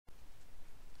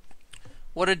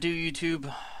What to do, YouTube?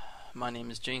 My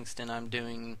name is Jinxked, and I'm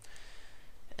doing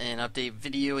an update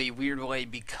video a weird way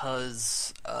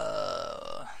because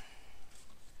I'm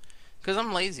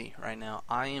lazy right now.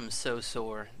 I am so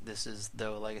sore. This is,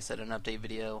 though, like I said, an update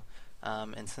video.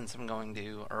 And since I'm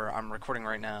recording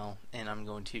right now, and I'm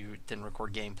going to then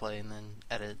record gameplay and then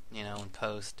edit, and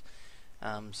post.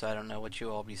 So I don't know what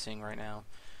you all be seeing right now.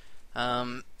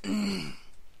 Um,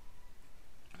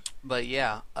 but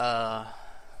yeah,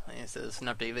 like I said, it's an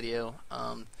update video.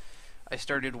 I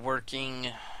started working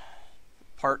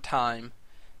part-time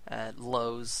at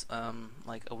Lowe's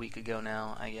like a week ago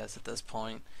now, I guess, at this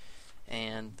point.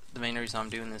 And the main reason I'm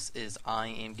doing this is I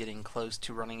am getting close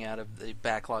to running out of the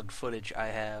backlogged footage I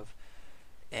have.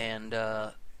 And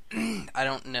I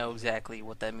don't know exactly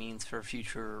what that means for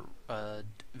future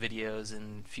videos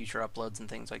and future uploads and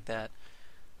things like that.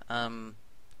 Um,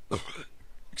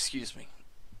 Excuse me.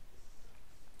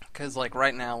 Because, like,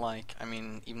 right now,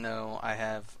 even though I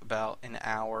have about an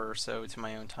hour or so to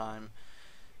my own time,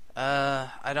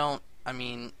 I don't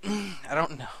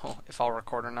know if I'll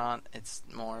record or not. It's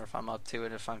more if I'm up to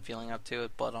it, if I'm feeling up to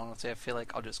it. But honestly, I feel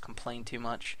like I'll just complain too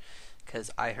much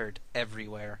because I hurt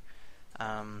everywhere.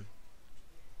 Um,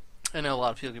 I know a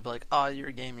lot of people could be like, "Oh, you're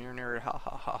a gamer, you're a nerd, ha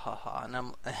ha ha ha ha," and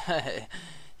I'm,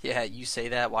 yeah, you say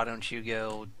that. Why don't you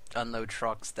go unload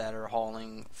trucks that are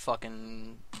hauling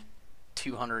fucking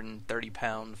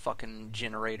 230-pound fucking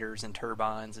generators and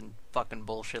turbines and fucking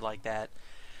bullshit like that?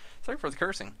 Sorry for the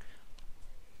cursing.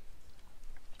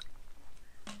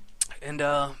 And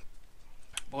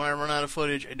when I run out of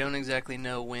footage, I don't exactly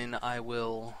know when I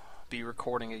will be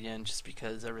recording again, just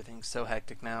because everything's so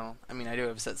hectic now. I mean, I do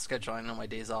have a set schedule. I know my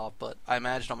days off, but I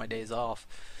imagine on my days off,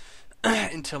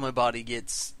 until my body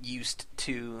gets used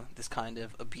to this kind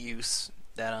of abuse,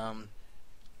 that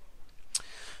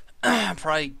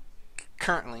probably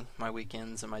currently my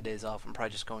weekends and my days off, I'm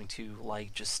probably just going to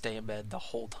just stay in bed the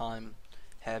whole time,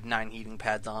 have 9 heating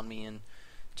pads on me, and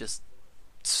just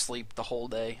sleep the whole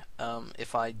day.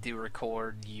 If I do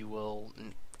record, you will,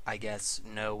 I guess,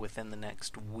 know within the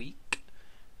next week.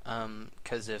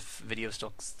 Because if videos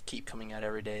still keep coming out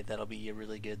every day, that'll be a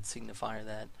really good signifier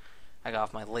that I got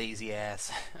off my lazy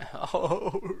ass.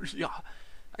 Oh, yeah.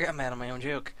 I got mad at my own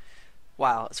joke.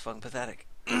 Wow, it's fucking pathetic.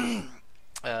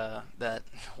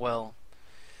 Well,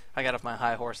 I got off my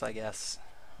high horse, I guess,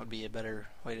 would be a better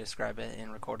way to describe it,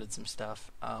 and recorded some stuff.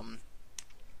 I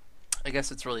guess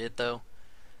that's really it, though.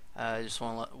 I just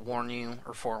want to warn you,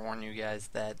 or forewarn you guys,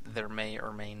 that there may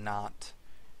or may not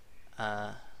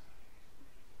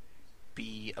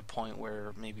be a point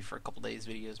where maybe for a couple days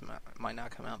videos might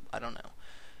not come out. I don't know.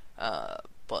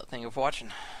 But thank you for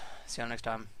watching. See you next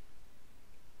time.